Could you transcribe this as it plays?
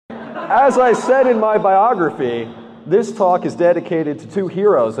as I said in my biography, this talk is dedicated to two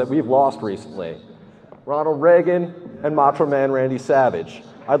heroes that we've lost recently, Ronald Reagan and Macho Man Randy Savage.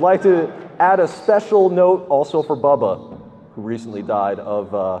 I'd like to add a special note also for Bubba, who recently died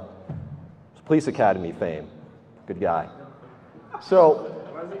of Police Academy fame. Good guy. So,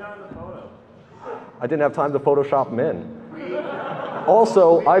 why is he not in the photo? I didn't have time to Photoshop him in.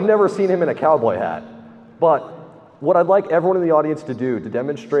 Also, I've never seen him in a cowboy hat. But what I'd like everyone in the audience to do to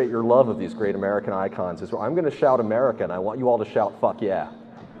demonstrate your love of these great American icons is I'm going to shout America, and I want you all to shout, fuck yeah.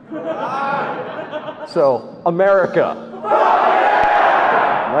 So, America.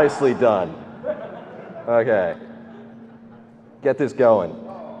 Nicely done. Okay. Get this going.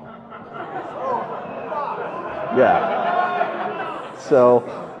 Yeah. So,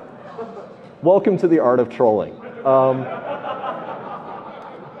 welcome to the art of trolling.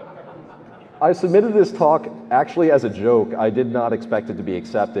 I submitted this talk actually as a joke. I did not expect it to be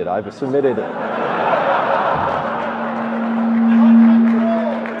accepted. I've submitted...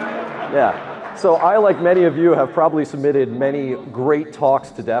 Yeah. So I, like many of you, have probably submitted many great talks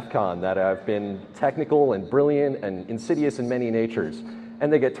to DEFCON that have been technical and brilliant and insidious in many natures,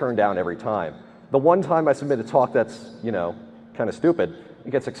 and they get turned down every time. The one time I submit a talk that's, you know, kind of stupid,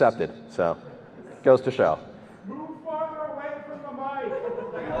 it gets accepted. So, goes to show. Move farther away from the mic.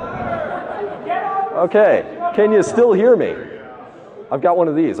 Okay, can you still hear me? I've got one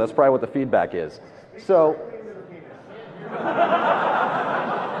of these. That's probably what the feedback is. So,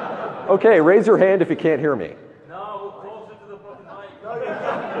 okay, raise your hand if you can't hear me. No, we're closer to the fucking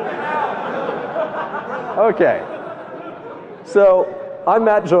mic. Okay. So, I'm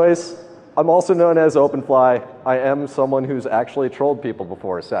Matt Joyce. I'm also known as OpenFly. I am someone who's actually trolled people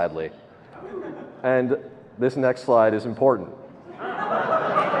before, sadly. And this next slide is important.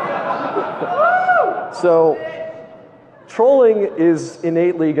 So, trolling is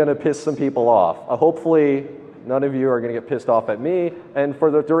innately going to piss some people off. Hopefully, none of you are going to get pissed off at me. And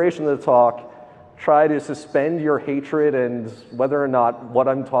for the duration of the talk, try to suspend your hatred, and whether or not what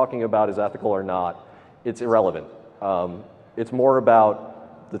I'm talking about is ethical or not, it's irrelevant. It's more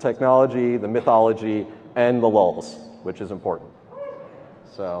about the technology, the mythology, and the lulz, which is important.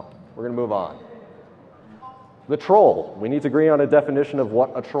 So, we're going to move on. The troll. We need to agree on a definition of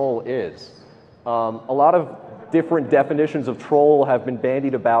what a troll is. A lot of different definitions of troll have been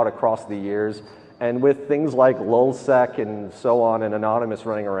bandied about across the years, and with things like lulzsec and so on and Anonymous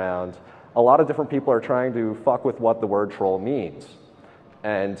running around, a lot of different people are trying to fuck with what the word troll means.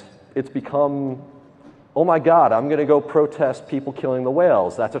 And it's become, oh my God, I'm gonna go protest people killing the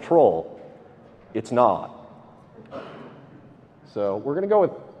whales. That's a troll. It's not. So we're gonna go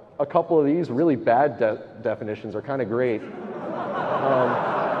with a couple of these really bad definitions are kind of great.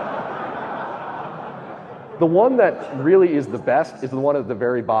 The one that really is the best is the one at the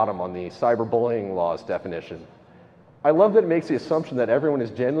very bottom on the cyberbullying laws definition. I love that it makes the assumption that everyone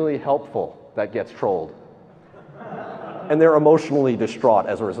is genuinely helpful that gets trolled. And they're emotionally distraught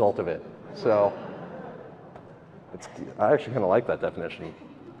as a result of it. So, I actually kind of like that definition.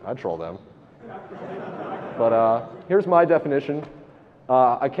 I'd troll them. But here's my definition.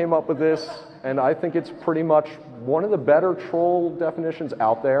 I came up with this, and I think it's pretty much one of the better troll definitions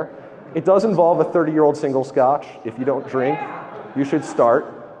out there. It does involve a 30-year-old single scotch. If you don't drink, you should start.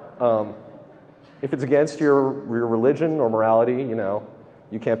 If it's against your religion or morality, you know,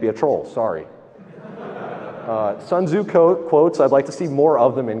 you can't be a troll, sorry. Sun Tzu quotes, I'd like to see more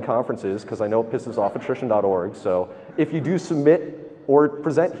of them in conferences because I know it pisses off attrition.org. So if you do submit or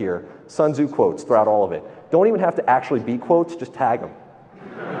present here, Sun Tzu quotes throughout all of it. Don't even have to actually be quotes, just tag them.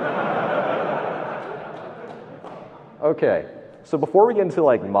 Okay. So before we get into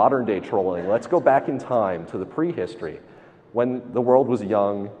like modern day trolling, let's go back in time to the prehistory, when the world was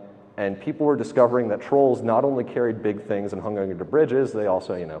young and people were discovering that trolls not only carried big things and hung under bridges, they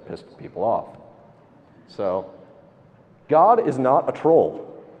also, you know, pissed people off. So God is not a troll.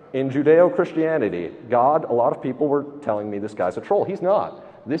 In Judeo-Christianity, God, a lot of people were telling me this guy's a troll. He's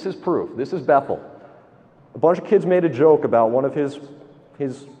not. This is proof. This is Bethel. A bunch of kids made a joke about one of his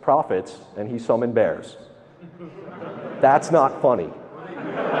prophets, and he summoned bears. That's not funny.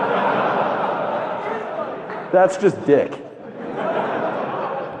 That's just dick.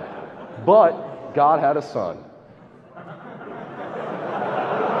 But God had a son.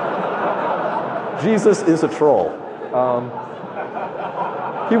 Jesus is a troll.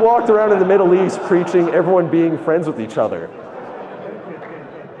 He walked around in the Middle East preaching everyone being friends with each other.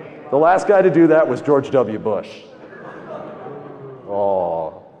 The last guy to do that was George W. Bush.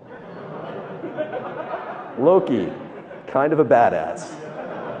 Oh. Loki, kind of a badass.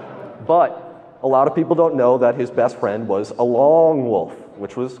 But a lot of people don't know that his best friend was a lone wolf.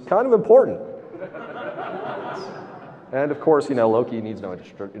 which was kind of important. And of course, you know, Loki needs no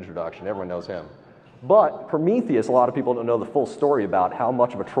introduction. Everyone knows him. But Prometheus, a lot of people don't know the full story about how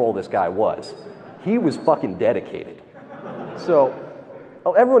much of a troll this guy was. He was fucking dedicated. So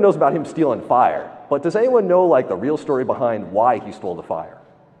everyone knows about him stealing fire, but does anyone know like the real story behind why he stole the fire?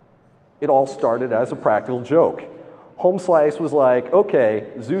 It all started as a practical joke. Home Slice was like,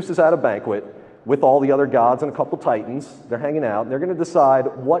 okay, Zeus is at a banquet with all the other gods and a couple titans. They're hanging out, and they're going to decide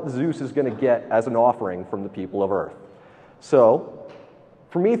what Zeus is going to get as an offering from the people of Earth. So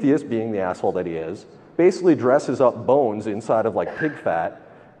Prometheus, being the asshole that he is, basically dresses up bones inside of like pig fat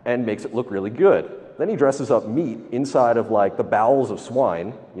and makes it look really good. Then he dresses up meat inside of like the bowels of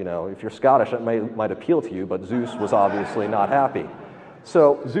swine. You know, if you're Scottish, that might appeal to you, but Zeus was obviously not happy.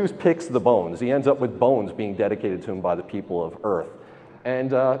 So Zeus picks the bones. He ends up with bones being dedicated to him by the people of Earth. And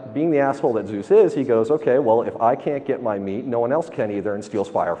being the asshole that Zeus is, he goes, okay, well, if I can't get my meat, no one else can either, and steals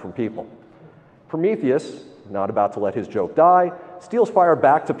fire from people. Prometheus, not about to let his joke die, steals fire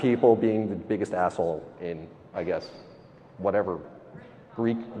back to people, being the biggest asshole in, I guess, whatever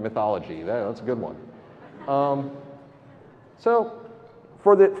Greek mythology. That's a good one. So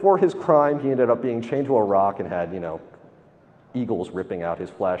for his crime, he ended up being chained to a rock and had, you know, eagles ripping out his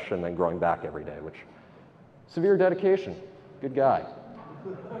flesh and then growing back every day, which, severe dedication. Good guy.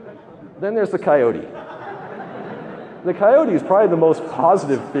 Then there's the coyote. The coyote is probably the most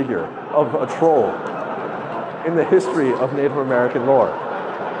positive figure of a troll in the history of Native American lore.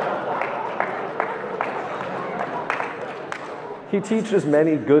 He teaches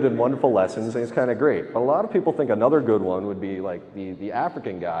many good and wonderful lessons, and he's kind of great. But a lot of people think another good one would be like the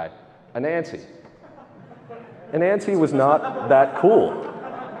African guy, Anansi. Anansi was not that cool.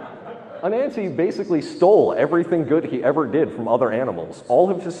 Anansi basically stole everything good he ever did from other animals. All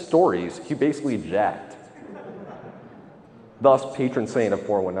of his stories, he basically jacked. Thus, patron saint of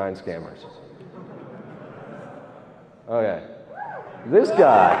 419 scammers. Okay. This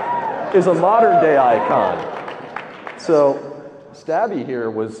guy is a modern day icon. So, Stabby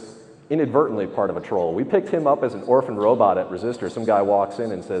here was inadvertently part of a troll. We picked him up as an orphan robot at Resistor. Some guy walks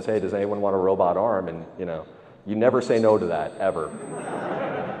in and says, hey, does anyone want a robot arm? And, you know, you never say no to that, ever.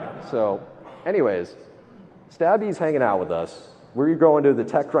 So, anyways, Stabby's hanging out with us. We're going to the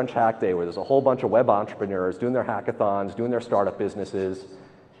TechCrunch Hack Day where there's a whole bunch of web entrepreneurs doing their hackathons, doing their startup businesses,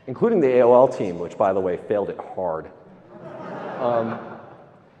 including the AOL team, which, by the way, failed it hard.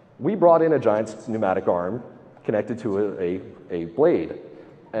 We brought in a giant pneumatic arm connected to a blade.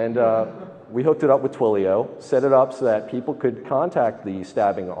 And we hooked it up with Twilio, set it up so that people could contact the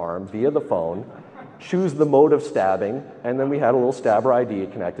stabbing arm via the phone, choose the mode of stabbing, and then we had a little stabber ID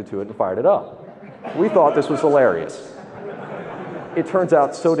connected to it and fired it up. We thought this was hilarious. It turns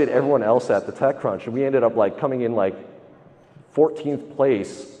out so did everyone else at the TechCrunch, and we ended up like coming in like 14th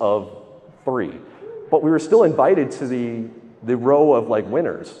place of 3. But we were still invited to the row of like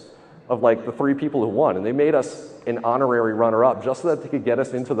winners, of like the 3 people who won, and they made us an honorary runner-up just so that they could get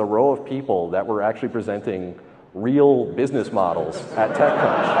us into the row of people that were actually presenting real business models at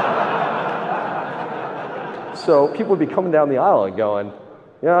TechCrunch. So people would be coming down the aisle and going,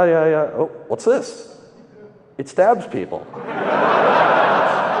 yeah, oh, what's this? It stabs people.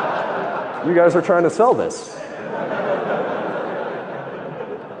 You guys are trying to sell this.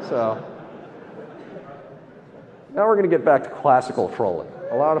 So now we're going to get back to classical trolling.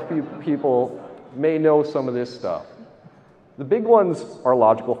 A lot of people may know some of this stuff. The big ones are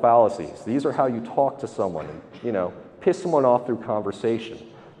logical fallacies. These are how you talk to someone and, you know, piss someone off through conversation.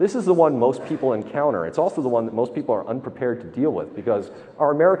 This is the one most people encounter. It's also the one that most people are unprepared to deal with because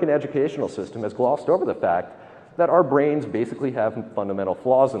our American educational system has glossed over the fact that our brains basically have fundamental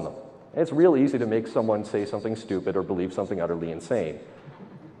flaws in them. And it's real easy to make someone say something stupid or believe something utterly insane.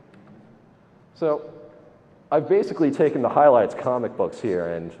 So I've basically taken the highlights comic books here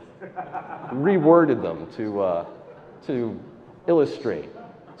and reworded them to illustrate.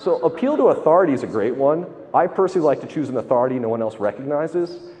 So appeal to authority is a great one. I personally like to choose an authority no one else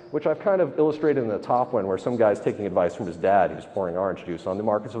recognizes, which I've kind of illustrated in the top one where some guy's taking advice from his dad who's pouring orange juice on the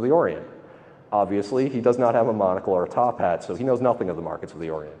markets of the Orient. Obviously, he does not have a monocle or a top hat, so he knows nothing of the markets of the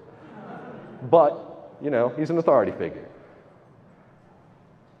Orient. But, you know, he's an authority figure.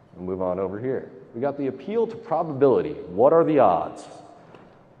 We'll move on over here. We got the appeal to probability. What are the odds?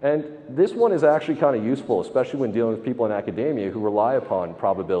 And this one is actually kind of useful, especially when dealing with people in academia who rely upon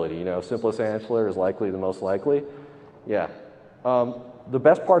probability. You know, simplest answer is likely the most likely. Yeah. The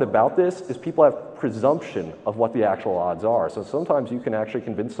best part about this is people have presumption of what the actual odds are. So sometimes you can actually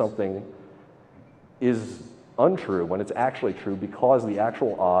convince something is untrue when it's actually true because the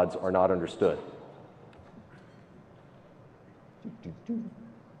actual odds are not understood.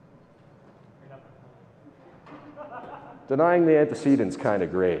 Denying the antecedent's kind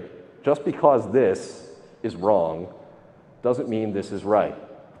of great. Just because this is wrong doesn't mean this is right.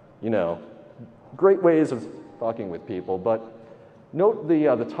 You know, great ways of talking with people, but note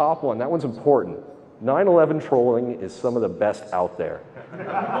the top one. That one's important. 9/11 trolling is some of the best out there.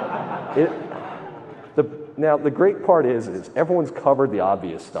 Now, the great part is everyone's covered the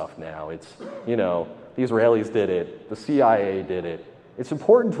obvious stuff now. It's, you know, the Israelis did it, the CIA did it. It's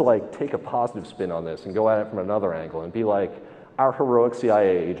important to, like, take a positive spin on this and go at it from another angle and be like, our heroic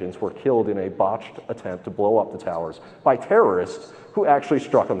CIA agents were killed in a botched attempt to blow up the towers by terrorists who actually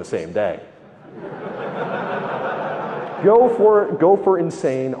struck on the same day. Go for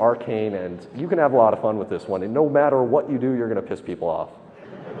insane, arcane, and you can have a lot of fun with this one. And no matter what you do, you're going to piss people off.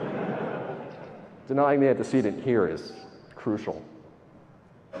 Denying the antecedent here is crucial.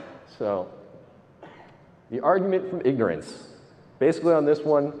 So, the argument from ignorance. Basically on this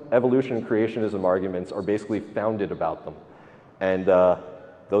one, evolution and creationism arguments are basically founded about them. And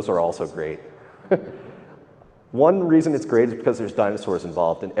those are also great. One reason it's great is because there's dinosaurs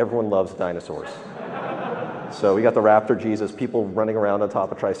involved, and everyone loves dinosaurs. So we got the raptor Jesus, people running around on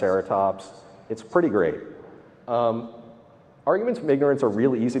top of triceratops. It's pretty great. Arguments from ignorance are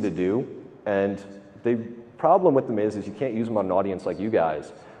really easy to do, and the problem with them is you can't use them on an audience like you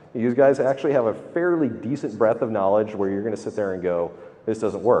guys. You guys actually have a fairly decent breadth of knowledge where you're going to sit there and go, this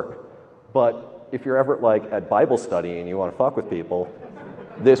doesn't work. But if you're ever like at Bible study and you want to fuck with people,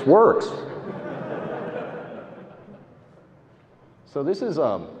 this works. So this is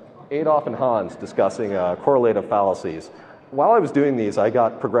Adolf and Hans discussing correlative fallacies. While I was doing these, I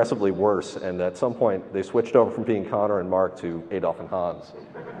got progressively worse, and at some point they switched over from being Connor and Mark to Adolf and Hans.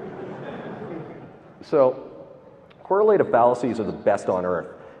 So correlative fallacies are the best on earth.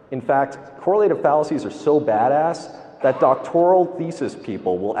 In fact, correlative fallacies are so badass that doctoral thesis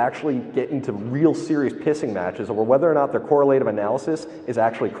people will actually get into real serious pissing matches over whether or not their correlative analysis is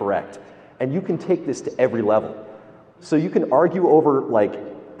actually correct. And you can take this to every level. So you can argue over like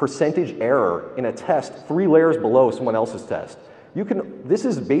percentage error in a test 3 layers below someone else's test. This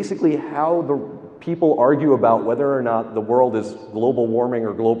is basically how the people argue about whether or not the world is global warming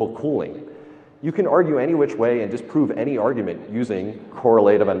or global cooling. You can argue any which way and disprove any argument using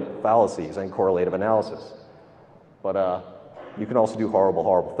correlative fallacies and correlative analysis. But you can also do horrible,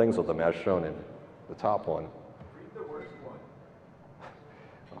 horrible things with them, as shown in the top one. Read the worst one.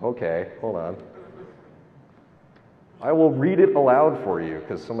 Okay, hold on. I will read it aloud for you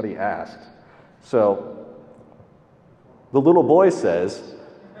because somebody asked. So, the little boy says,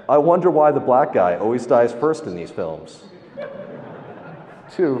 I wonder why the black guy always dies first in these films.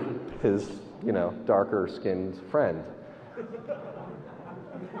 To his, you know, darker skinned friend.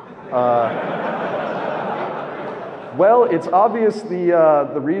 Well, it's obvious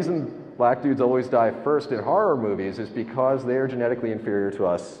the reason black dudes always die first in horror movies is because they are genetically inferior to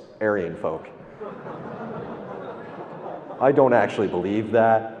us Aryan folk. I don't actually believe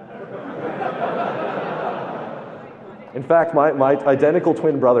that. In fact, my identical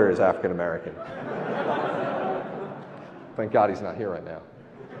twin brother is African American. Thank God he's not here right now.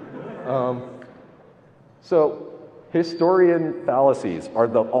 So, historian fallacies are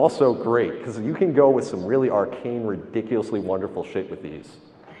also great, because you can go with some really arcane, ridiculously wonderful shit with these.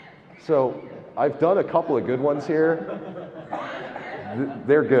 So, I've done a couple of good ones here.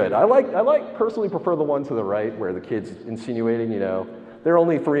 They're good. I personally prefer the one to the right, where the kid's insinuating, you know, there are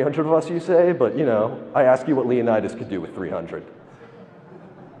only 300 of us, you say, but, you know, I ask you what Leonidas could do with 300.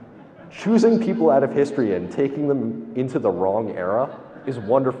 Choosing people out of history and taking them into the wrong era is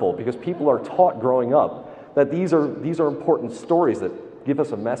wonderful, because people are taught growing up that these are important stories that give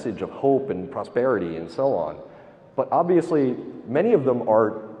us a message of hope and prosperity and so on. But obviously, many of them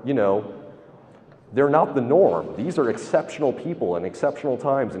are, you know, they're not the norm. These are exceptional people in exceptional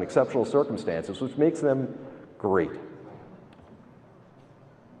times and exceptional circumstances, which makes them great.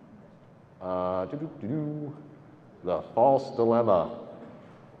 The false dilemma.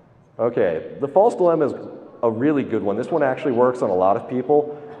 Okay, the false dilemma is a really good one. This one actually works on a lot of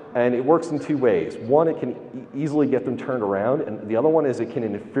people, and it works in 2 ways. One, it can easily get them turned around, and the other one is it can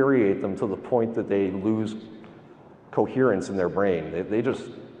infuriate them to the point that they lose coherence in their brain. They just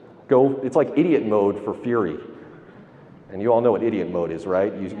go, it's like idiot mode for fury. And you all know what idiot mode is,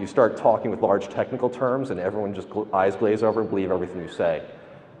 right? You start talking with large technical terms, and everyone just eyes glaze over and believe everything you say.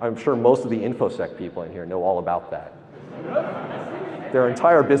 I'm sure most of the InfoSec people in here know all about that. Their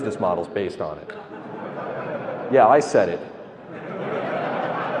entire business model's based on it. Yeah, I said it.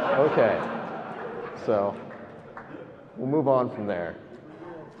 Okay, so we'll move on from there.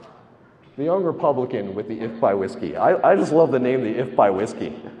 The young Republican with the if by whiskey. I just love the name, the if by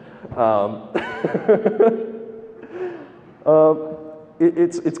whiskey.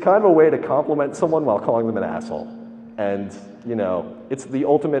 It's kind of a way to compliment someone while calling them an asshole. And, you know, it's the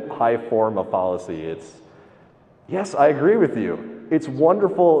ultimate high form of policy. It's, yes, I agree with you. It's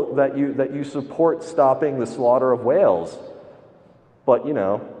wonderful that you support stopping the slaughter of whales. But, you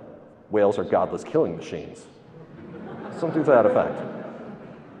know, whales are godless killing machines. Something to that effect.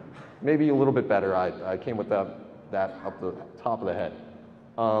 Maybe a little bit better. I came with that up the top of the head.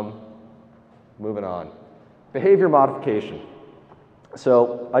 Moving on. Behavior modification.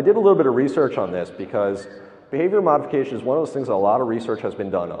 So I did a little bit of research on this because behavior modification is one of those things that a lot of research has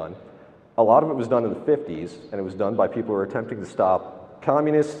been done on. A lot of it was done in the 50s, and it was done by people who were attempting to stop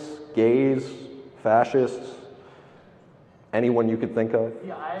communists, gays, fascists, anyone you could think of.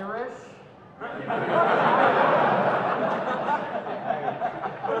 The Irish?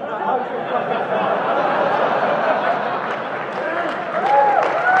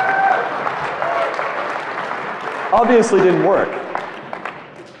 Obviously didn't work.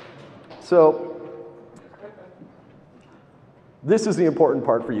 So this is the important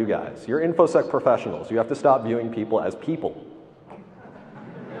part for you guys. You're InfoSec professionals. You have to stop viewing people as people.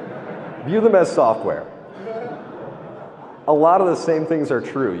 View them as software. A lot of the same things are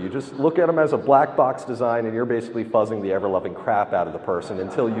true. You just look at them as a black box design and you're basically fuzzing the ever-loving crap out of the person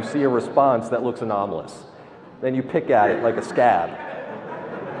until you see a response that looks anomalous. Then you pick at it like a scab.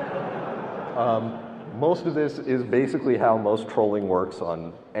 Most of this is basically how most trolling works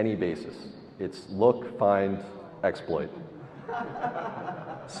on any basis. It's look, find, exploit.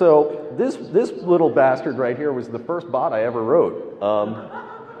 So this little bastard right here was the first bot I ever wrote.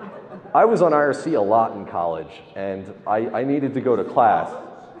 I was on IRC a lot in college, and I needed to go to class.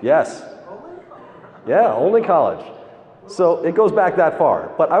 Yes. Yeah, only college. So it goes back that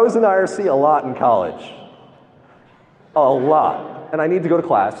far. But I was in IRC a lot in college. A lot. And I need to go to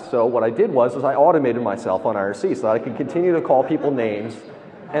class, so what I did was I automated myself on IRC so that I could continue to call people names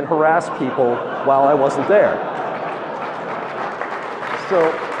and harass people while I wasn't there. So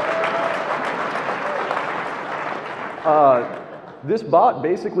this bot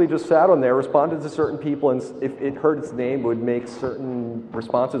basically just sat on there, responded to certain people, and if it heard its name, it would make certain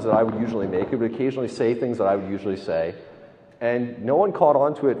responses that I would usually make. It would occasionally say things that I would usually say. And no one caught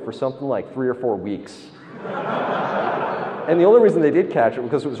on to it for something like 3 or 4 weeks. And the only reason they did catch it was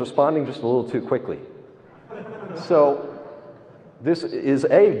because it was responding just a little too quickly. So this is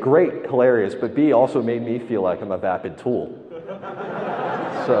A, great, hilarious, but B, also made me feel like I'm a vapid tool.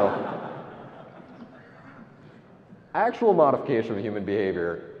 So actual modification of human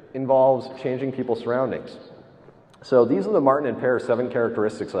behavior involves changing people's surroundings. So these are the Martin and Pear 7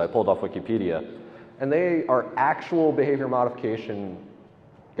 characteristics that I pulled off Wikipedia, and they are actual behavior modification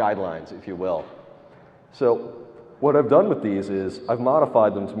guidelines, if you will. So what I've done with these is I've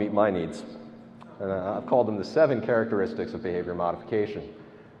modified them to meet my needs. And I've called them the 7 characteristics of behavior modification.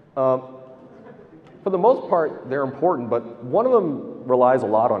 For the most part, they're important, but one of them relies a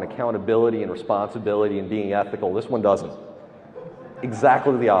lot on accountability and responsibility and being ethical. This one doesn't.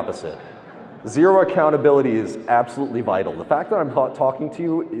 Exactly the opposite. Zero accountability is absolutely vital. The fact that I'm talking to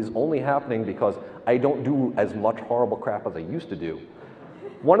you is only happening because I don't do as much horrible crap as I used to do.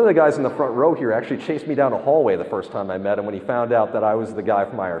 One of the guys in the front row here actually chased me down a hallway the first time I met him when he found out that I was the guy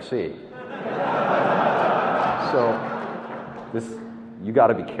from IRC. So you got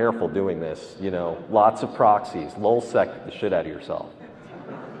to be careful doing this, you know. Lots of proxies, lulsec the shit out of yourself.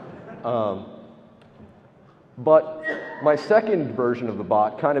 But my second version of the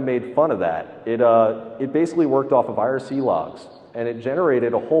bot kind of made fun of that. It basically worked off of IRC logs, and it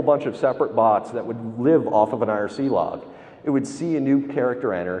generated a whole bunch of separate bots that would live off of an IRC log. It would see a new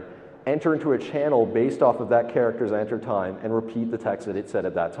character enter into a channel based off of that character's enter time, and repeat the text that it said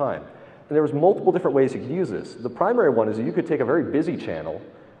at that time. And there was multiple different ways you could use this. The primary one is that you could take a very busy channel,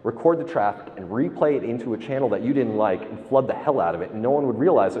 record the traffic, and replay it into a channel that you didn't like, and flood the hell out of it, and no one would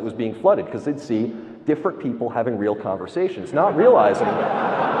realize it was being flooded, because they'd see different people having real conversations, not realizing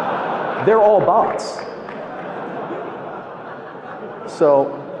they're all bots.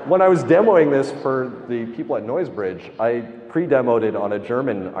 So when I was demoing this for the people at Noisebridge, I pre-demoed it on a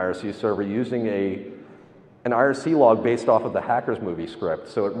German IRC server using an IRC log based off of the Hackers movie script.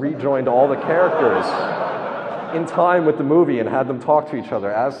 So it rejoined all the characters in time with the movie and had them talk to each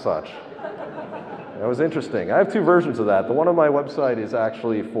other as such. That was interesting. I have 2 versions of that. The one on my website is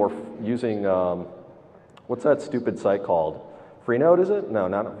actually for using, what's that stupid site called? Freenode, is it? No,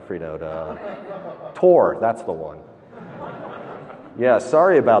 not Freenode. Tor, that's the one. Yeah,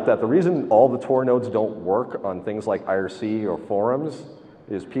 sorry about that. The reason all the Tor nodes don't work on things like IRC or forums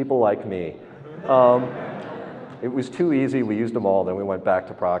is people like me. It was too easy, we used them all, then we went back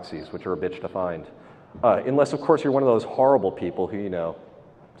to proxies, which are a bitch to find. Unless, of course, you're one of those horrible people who,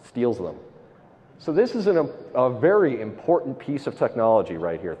 steals them. So this is a very important piece of technology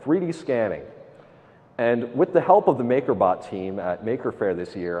right here, 3D scanning. And with the help of the MakerBot team at Maker Faire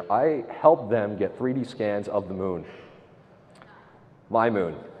this year, I helped them get 3D scans of the moon. My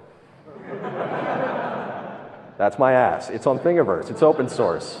moon. That's my ass. It's on Thingiverse. It's open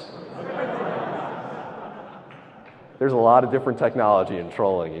source. There's a lot of different technology in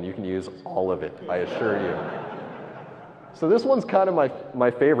trolling, and you can use all of it, I assure you. So this one's kind of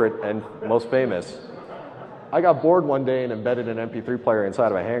my favorite and most famous. I got bored one day and embedded an MP3 player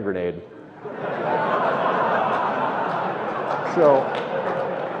inside of a hand grenade. So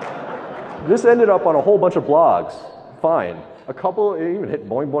this ended up on a whole bunch of blogs. Fine. It even hit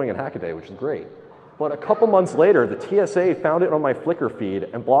Boing Boing and Hackaday, which is great. But a couple months later, the TSA found it on my Flickr feed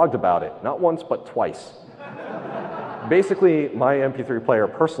and blogged about it, not once, but twice. Basically, my MP3 player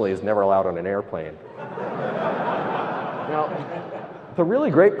personally is never allowed on an airplane. Now, the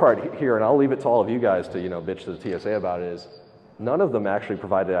really great part here, and I'll leave it to all of you guys to, bitch to the TSA about it, is none of them actually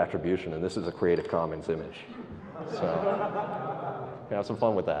provided attribution, and this is a Creative Commons image. So, have some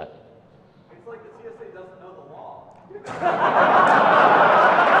fun with that. It's like the TSA doesn't know the law.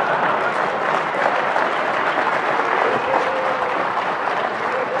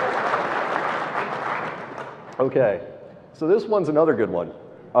 Okay, so this one's another good one.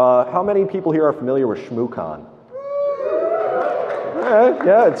 How many people here are familiar with ShmooCon?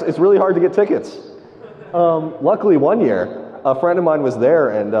 Yeah, it's really hard to get tickets. Luckily, one year, a friend of mine was there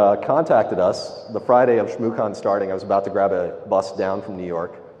and contacted us the Friday of ShmooCon starting. I was about to grab a bus down from New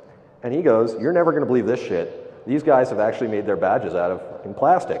York. And he goes, "You're never going to believe this shit. These guys have actually made their badges out of fucking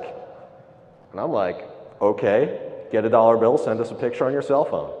plastic." And I'm like, okay, get a dollar bill, send us a picture on your cell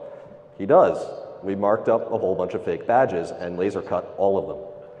phone. He does. We marked up a whole bunch of fake badges and laser cut all of them.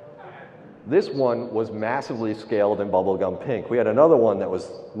 This one was massively scaled in bubblegum pink. We had another one that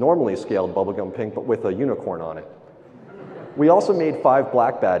was normally scaled bubblegum pink, but with a unicorn on it. We also made 5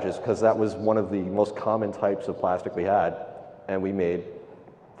 black badges because that was one of the most common types of plastic we had, and we made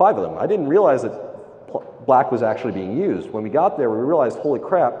 5 of them. I didn't realize that black was actually being used. When we got there, we realized, holy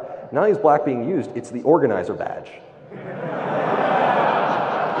crap, not only is black being used, it's the organizer badge.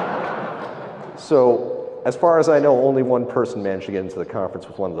 So, as far as I know, only one person managed to get into the conference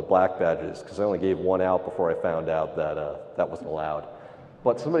with one of the black badges, because I only gave one out before I found out that that wasn't allowed.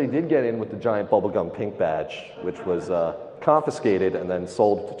 But somebody did get in with the giant bubblegum pink badge, which was confiscated and then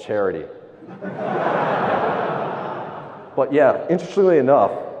sold to charity. But yeah, interestingly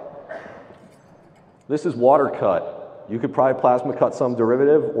enough, this is water cut. You could probably plasma cut some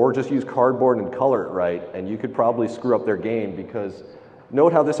derivative or just use cardboard and color it right, and you could probably screw up their game because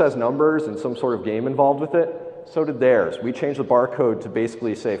note how this has numbers and some sort of game involved with it? So did theirs. We changed the barcode to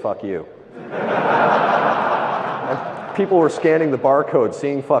basically say, fuck you. And people were scanning the barcode,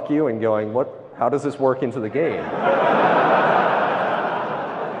 seeing fuck you, and going, how does this work into the game?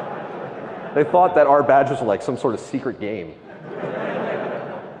 They thought that our badges were like some sort of secret game.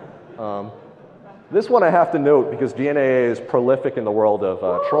 This one I have to note because GNAA is prolific in the world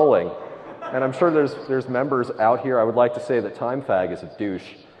of trolling. And I'm sure there's members out here. I would like to say that TimeFag is a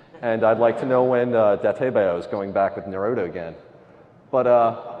douche. And I'd like to know when Datebeo is going back with Naruto again. But,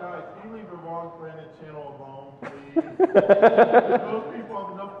 Guys, can you leave the wrong planet channel alone, please? Those people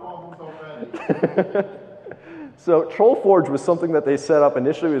have enough problems already. So TrollForge was something that they set up.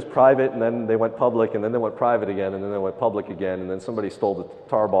 Initially it was private, and then they went public, and then they went private again, and then they went public again, and then somebody stole the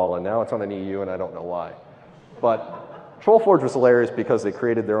tarball, and now it's on an EU, and I don't know why. But TrollForge was hilarious because they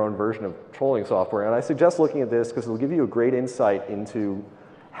created their own version of trolling software, and I suggest looking at this because it'll give you a great insight into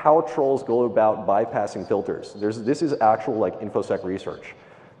how trolls go about bypassing filters. This is actual like InfoSec research.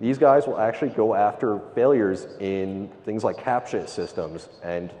 These guys will actually go after failures in things like CAPTCHA systems,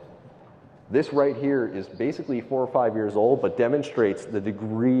 and this right here is basically 4 or 5 years old, but demonstrates the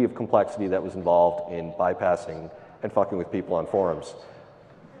degree of complexity that was involved in bypassing and fucking with people on forums.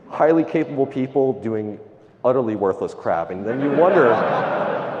 Highly capable people doing utterly worthless crap, and then you wonder,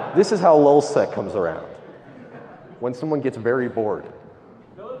 this is how lulsec comes around, when someone gets very bored.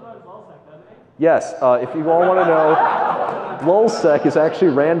 Yes, if you all want to know, lulsec is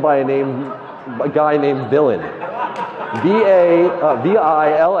actually ran by a guy named Villain. V-I-L-L-A-N.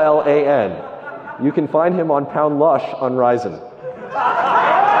 You can find him on Pound Lush on Ryzen.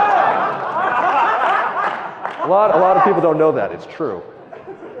 A lot of people don't know that. It's true.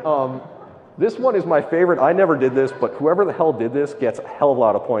 This one is my favorite. I never did this, but whoever the hell did this gets a hell of a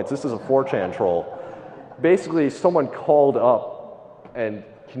lot of points. This is a 4chan troll. Basically, someone called up and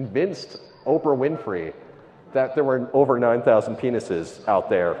convinced Oprah Winfrey that there were over 9,000 penises out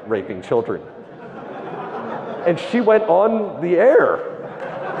there raping children. And she went on the air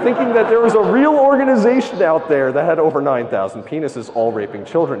thinking that there was a real organization out there that had over 9,000 penises all raping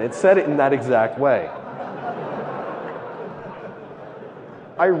children. It said it in that exact way.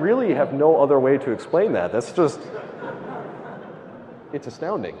 I really have no other way to explain that. That's just, it's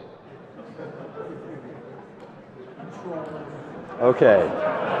astounding. Okay.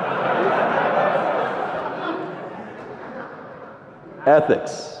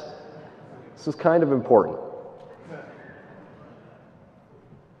 Ethics. This is kind of important.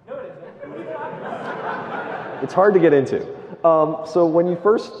 It's hard to get into. So when you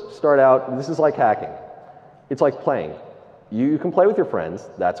first start out, this is like hacking. It's like playing. You can play with your friends,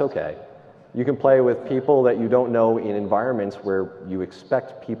 that's okay. You can play with people that you don't know in environments where you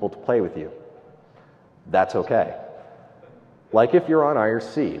expect people to play with you. That's okay. Like if you're on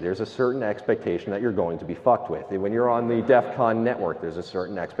IRC, there's a certain expectation that you're going to be fucked with. When you're on the DEFCON network, there's a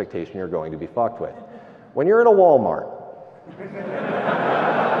certain expectation you're going to be fucked with. When you're in a Walmart,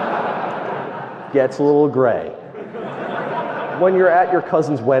 gets a little gray. When you're at your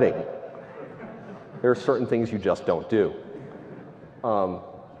cousin's wedding, there are certain things you just don't do.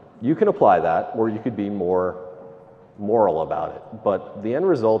 You can apply that, or you could be more moral about it. But the end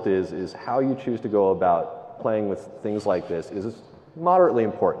result is how you choose to go about playing with things like this is moderately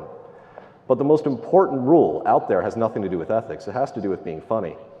important. But the most important rule out there has nothing to do with ethics. It has to do with being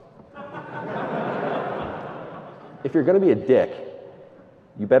funny. If you're going to be a dick,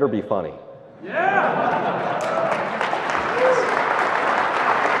 you better be funny. Yeah!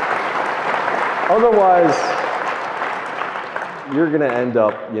 Otherwise, you're going to end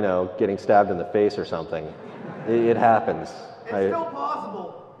up, getting stabbed in the face or something. It happens. It's still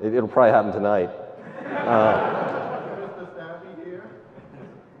possible. It'll probably happen tonight. Mr. Stabby here?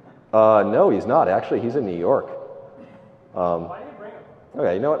 No, he's not. Actually, he's in New York. Why did you bring him?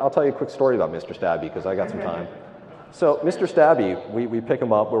 Okay, you know what? I'll tell you a quick story about Mr. Stabby, because I got some time. So, Mr. Stabby, we pick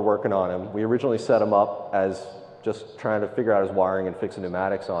him up, we're working on him. We originally set him up as just trying to figure out his wiring and fix the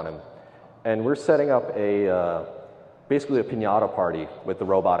pneumatics on him. And we're setting up basically a piñata party with the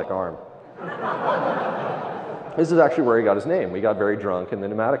robotic arm. This is actually where he got his name. We got very drunk, and the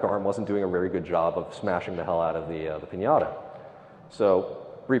pneumatic arm wasn't doing a very good job of smashing the hell out of the piñata. So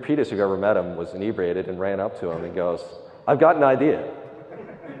Bree Pettis, who ever met him, was inebriated and ran up to him and goes, "I've got an idea."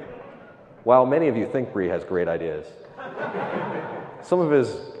 While many of you think Bree has great ideas, some of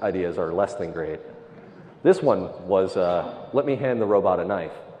his ideas are less than great. This one was, let me hand the robot a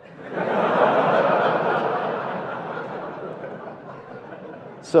knife.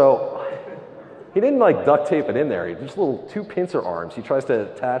 So he didn't like duct tape it in there. He just little 2 pincer arms. He tries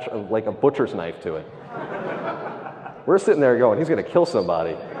to attach like a butcher's knife to it. We're sitting there going, he's going to kill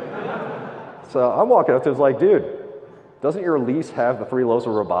somebody. So I'm walking up to him, like, dude, doesn't your lease have the 3 laws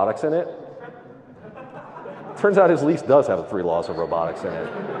of robotics in it? Turns out his lease does have the 3 laws of robotics in it.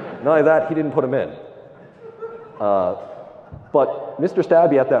 Not only that, he didn't put them in. But Mr.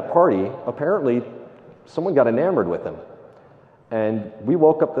 Stabby at that party, apparently someone got enamored with him. And we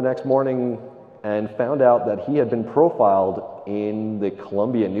woke up the next morning and found out that he had been profiled in the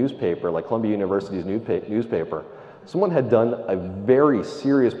Columbia newspaper, like Columbia University's newspaper. Someone had done a very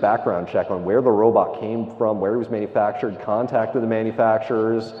serious background check on where the robot came from, where it was manufactured, contacted the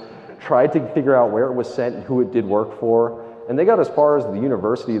manufacturers, tried to figure out where it was sent and who it did work for. And they got as far as the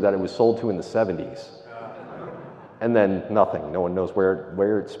university that it was sold to in the 70s. And then nothing. No one knows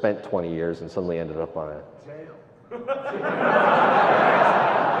where it spent 20 years and suddenly ended up on it.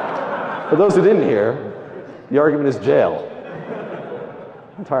 For those who didn't hear, the argument is jail.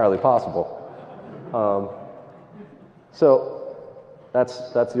 Entirely possible. So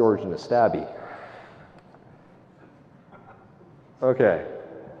that's the origin of Stabby. Okay.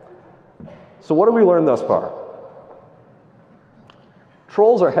 So what have we learned thus far?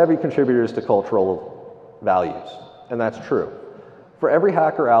 Trolls are heavy contributors to cultural values, and that's true. For every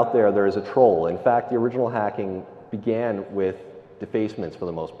hacker out there, there is a troll. In fact, the original hacking began with defacements for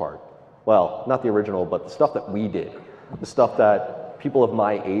the most part. Well, not the original, but the stuff that we did, the stuff that people of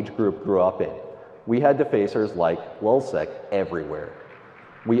my age group grew up in. We had defacers like Lulzsec everywhere.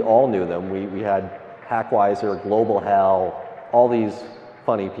 We all knew them. We had Hackwiser, Global Hell, all these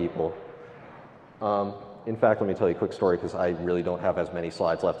funny people. In fact, let me tell you a quick story because I really don't have as many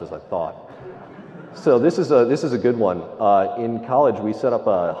slides left as I thought. So this is a good one. In college, we set up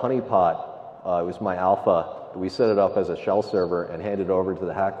a honeypot. It was my alpha. We set it up as a shell server and handed it over to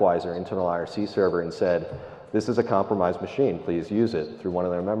the Hackwiser internal IRC server and said, "This is a compromised machine. Please use it," through one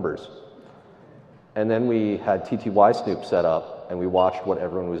of their members. And then we had TTY Snoop set up, and we watched what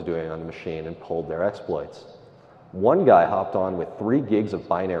everyone was doing on the machine and pulled their exploits. One guy hopped on with 3 gigs of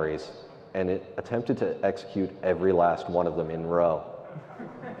binaries and it attempted to execute every last one of them in a row.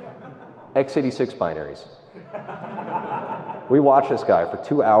 x86 binaries. We watched this guy for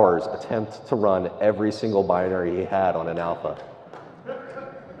 2 hours attempt to run every single binary he had on an alpha.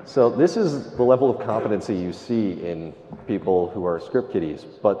 So this is the level of competency you see in people who are script kiddies,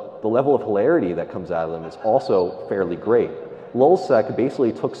 but the level of hilarity that comes out of them is also fairly great. Lulzsec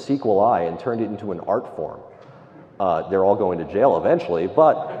basically took SQLi and turned it into an art form. They're all going to jail eventually,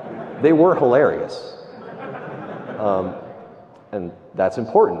 but they were hilarious. And that's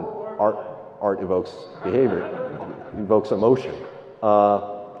important. Art evokes behavior, evokes emotion.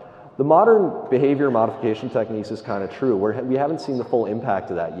 The modern behavior modification techniques is kind of true. We haven't seen the full impact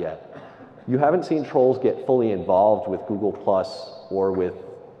of that yet. You haven't seen trolls get fully involved with Google Plus or with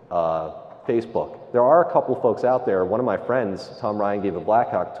Facebook. There are a couple of folks out there. One of my friends, Tom Ryan, gave a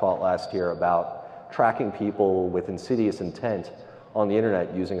Blackhawk talk last year about tracking people with insidious intent on the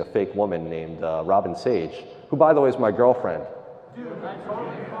internet using a fake woman named Robin Sage, who, by the way, is my girlfriend. Dude, I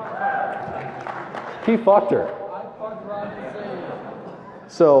totally fucked her. He fucked her. I fucked Robin Sage.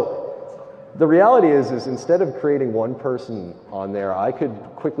 So the reality is instead of creating one person on there, I could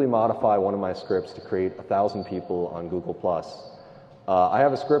quickly modify one of my scripts to create 1,000 people on Google+. I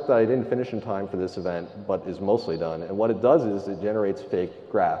have a script that I didn't finish in time for this event, but is mostly done. And what it does is it generates fake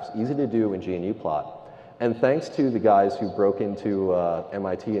graphs, easy to do in GNUplot. And thanks to the guys who broke into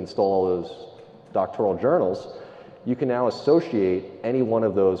MIT and stole all those doctoral journals, you can now associate any one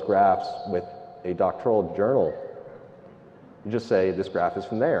of those graphs with a doctoral journal. You just say, this graph is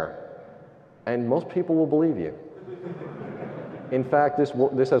from there. And most people will believe you. In fact, this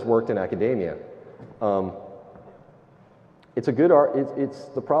has worked in academia. It's a good art. It's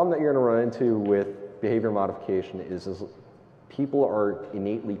the problem that you're going to run into with behavior modification is people are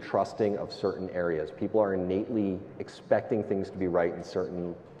innately trusting of certain areas. People are innately expecting things to be right in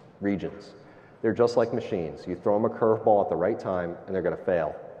certain regions. They're just like machines. You throw them a curveball at the right time, and they're going to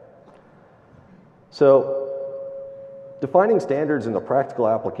fail. So, defining standards in the practical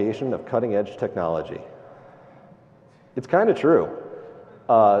application of cutting-edge technology. It's kind of true.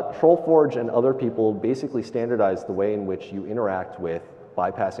 Trollforge and other people basically standardize the way in which you interact with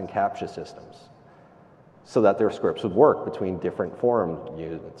bypassing CAPTCHA systems so that their scripts would work between different forum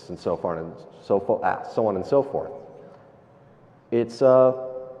units and so on and so forth.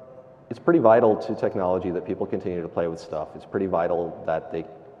 It's pretty vital to technology that people continue to play with stuff. It's pretty vital that they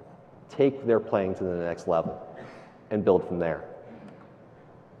take their playing to the next level and build from there.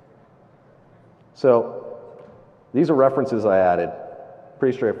 So these are references I added.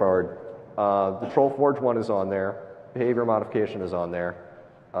 Pretty straightforward. The Trollforge one is on there. Behavior modification is on there.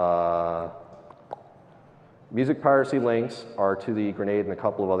 Music piracy links are to the grenade and a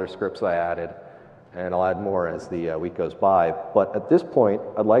couple of other scripts I added. And I'll add more as the week goes by. But at this point,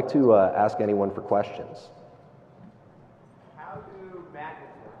 I'd like to ask anyone for questions. How do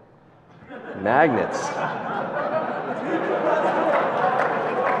magnets work? Magnets.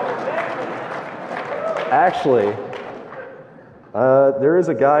 Actually, there is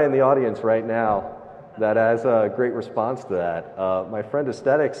a guy in the audience right now that has a great response to that. My friend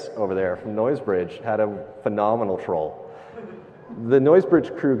Aesthetics over there from Noisebridge had a phenomenal troll. The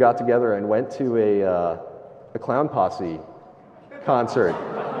Noisebridge crew got together and went to a Clown Posse concert,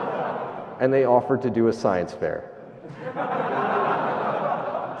 and they offered to do a science fair.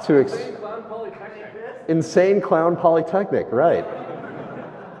 Insane Clown Polytechnic, right.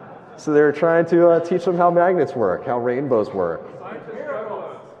 So they were trying to teach them how magnets work, how rainbows work.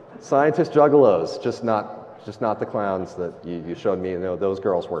 Scientist juggalos, just not the clowns that you showed me. You know, those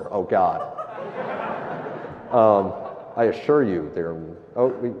girls were, oh God. I assure you, they're. Oh,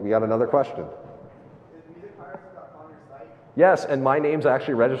 we got another question. Is musicpiracy.com your site? Yes, and my name's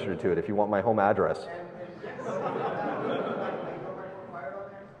actually registered to it. If you want my home address.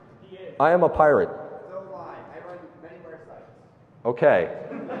 I am a pirate. So am I. I run many websites. Okay.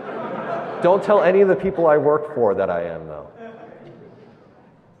 Don't tell any of the people I work for that I am, though.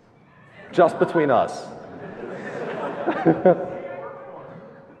 Just between us.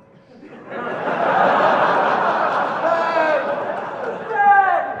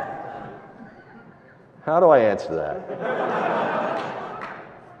 How do I answer that?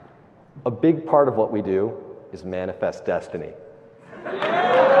 A big part of what we do is manifest destiny.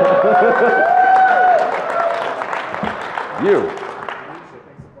 You.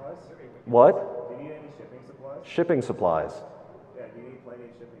 What? Do you need any shipping supplies? Shipping supplies. Yeah, you need plenty of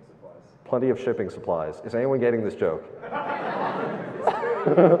shipping supplies. Plenty of shipping supplies. Is anyone getting this joke?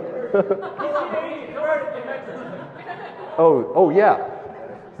 Oh yeah.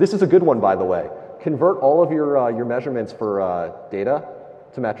 This is a good one, by the way. Convert all of your measurements for data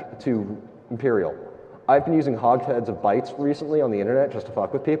to imperial. I've been using hogsheads of bytes recently on the internet just to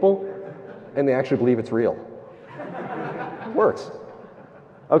fuck with people, and they actually believe it's real. It works.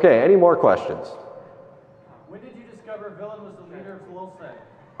 Okay, any more questions? When did you discover Villain was the leader of LulzSec?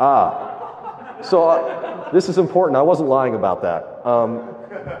 So this is important. I wasn't lying about that.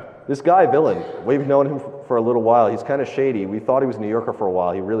 This guy, Villain, we've known him for a little while. He's kind of shady. We thought he was a New Yorker for a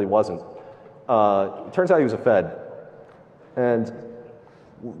while. He really wasn't. It turns out he was a Fed. And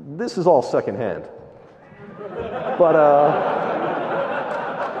this is all secondhand. But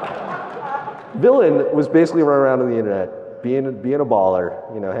Villain was basically running around on the internet, being a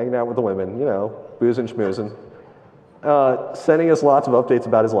baller, hanging out with the women, boozing, schmoozing, sending us lots of updates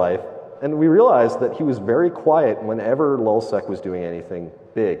about his life. And we realized that he was very quiet whenever LulzSec was doing anything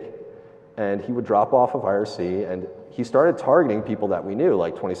big. And he would drop off of IRC, and he started targeting people that we knew,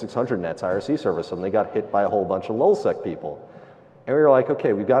 like 2600net's IRC service, and they got hit by a whole bunch of LulzSec people. And we were like,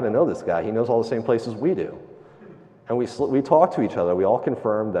 okay, we've got to know this guy. He knows all the same places we do. And we talked to each other. We all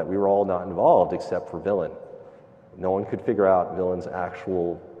confirmed that we were all not involved except for Villain. No one could figure out Villain's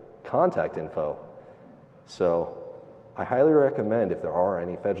actual contact info. So I highly recommend, if there are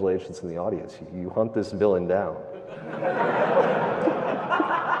any federal agents in the audience, you hunt this Villain down.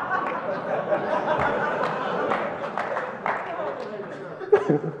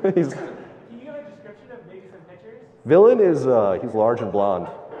 Can you give a description of maybe some pictures? Villain is, he's large and blonde.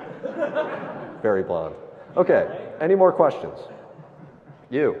 Very blonde. Okay, any more questions?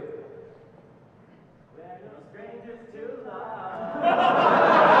 You.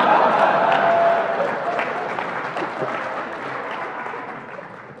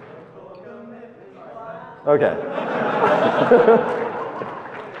 Okay.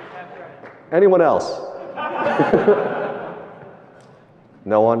 Anyone else?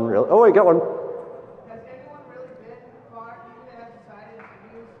 No one really? Oh, wait, got one. Has anyone really been far even have decided to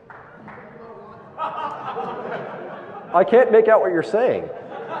use people? I can't make out what you're saying.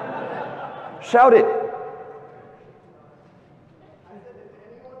 Shout it. I said, has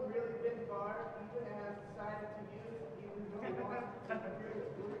anyone really been far even has decided to use even though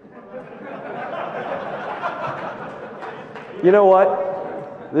You know what?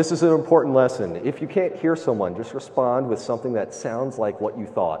 This is an important lesson. If you can't hear someone, just respond with something that sounds like what you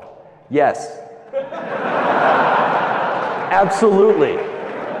thought. Yes. Absolutely.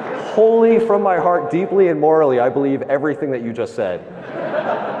 Wholly from my heart, deeply and morally, I believe everything that you just said.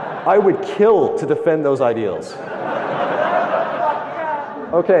 I would kill to defend those ideals.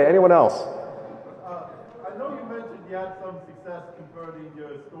 Okay, anyone else? I know you mentioned you had some success converting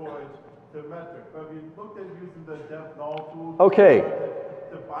your storage to metric, but have you looked at using the DEFCON tool? Okay.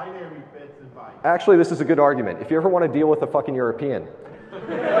 The binary bits and bytes. Actually, this is a good argument. If you ever want to deal with a fucking European,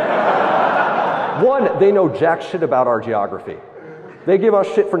 one, they know jack shit about our geography. They give us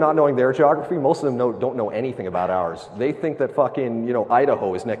shit for not knowing their geography. Most of them don't know anything about ours. They think that fucking,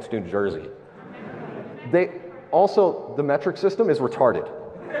 Idaho is next to New Jersey. Also, the metric system is retarded.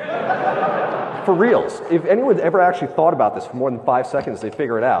 For reals. If anyone's ever actually thought about this for more than 5 seconds, they'd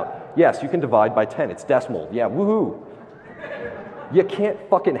figure it out. Yes, you can divide by 10. It's decimal. Yeah, woohoo. You can't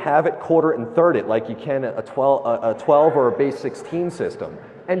fucking have it, quarter, and third it like you can a 12 or a base 16 system.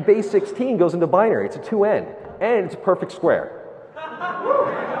 And base 16 goes into binary. It's a 2n. And it's a perfect square.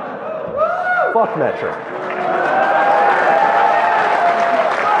 Fuck metric.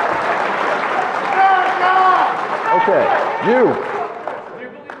 Okay, you. Do you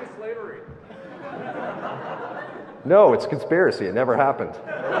believe in slavery? No, it's a conspiracy. It never happened.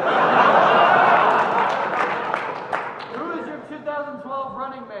 Who is your 2012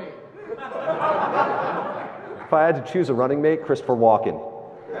 running mate? If I had to choose a running mate, Christopher Walken.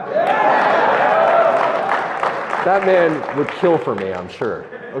 That man would kill for me, I'm sure.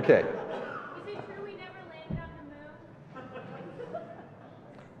 Okay. Is it true we never landed on the moon?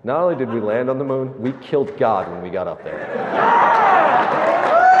 Not only did we land on the moon, we killed God when we got up there.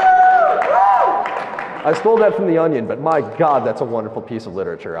 I stole that from The Onion, but my God, that's a wonderful piece of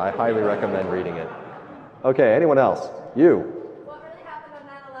literature. I highly recommend reading it. Okay, anyone else? You. What really happened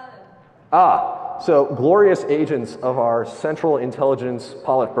on 9/11? So glorious agents of our Central Intelligence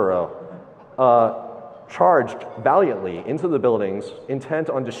Politburo charged valiantly into the buildings, intent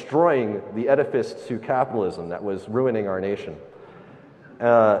on destroying the edifice to capitalism that was ruining our nation.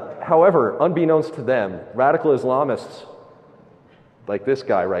 However, unbeknownst to them, radical Islamists, like this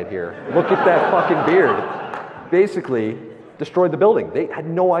guy right here, look at that fucking beard, basically destroyed the building. They had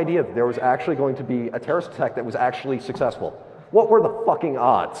no idea that there was actually going to be a terrorist attack that was actually successful. What were the fucking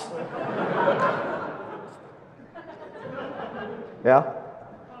odds? Yeah?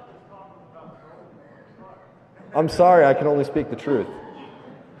 I'm sorry, I can only speak the truth.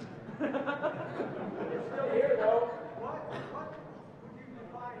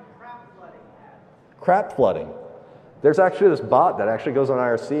 Crap flooding. There's actually this bot that actually goes on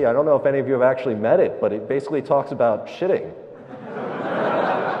IRC. I don't know if any of you have actually met it, but it basically talks about shitting.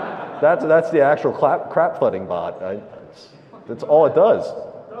 That's the actual crap flooding bot. That's all it does.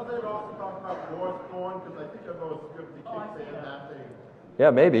 Doesn't it also talk about war storm? Because I think I know a script that keeps saying that thing. Yeah,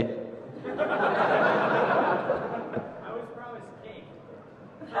 maybe. I was promised cake.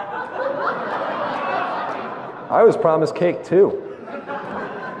 I was promised cake too.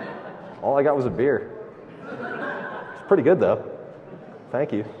 All I got was a beer. It's pretty good though.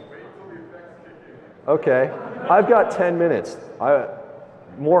 Thank you. Okay, I've got 10 minutes.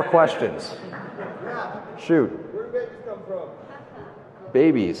 More questions. Shoot. Where do babies come from?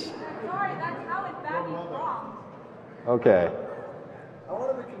 Babies. Sorry, that's how it's badly wrong. Okay. I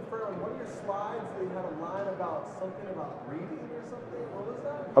wanted to confirm, on one of your slides, they had a line about something about breeding or something. What was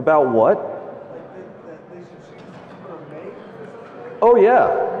that? About what? Like that they should choose for a mate or something? Oh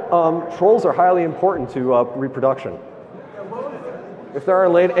yeah. Trolls are highly important to reproduction. Yeah, what was it? If there are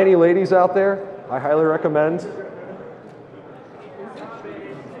any ladies out there, I highly recommend.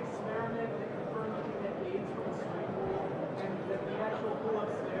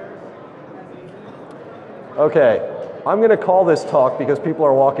 Okay, I'm going to call this talk because people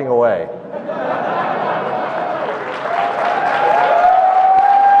are walking away.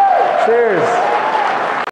 Cheers.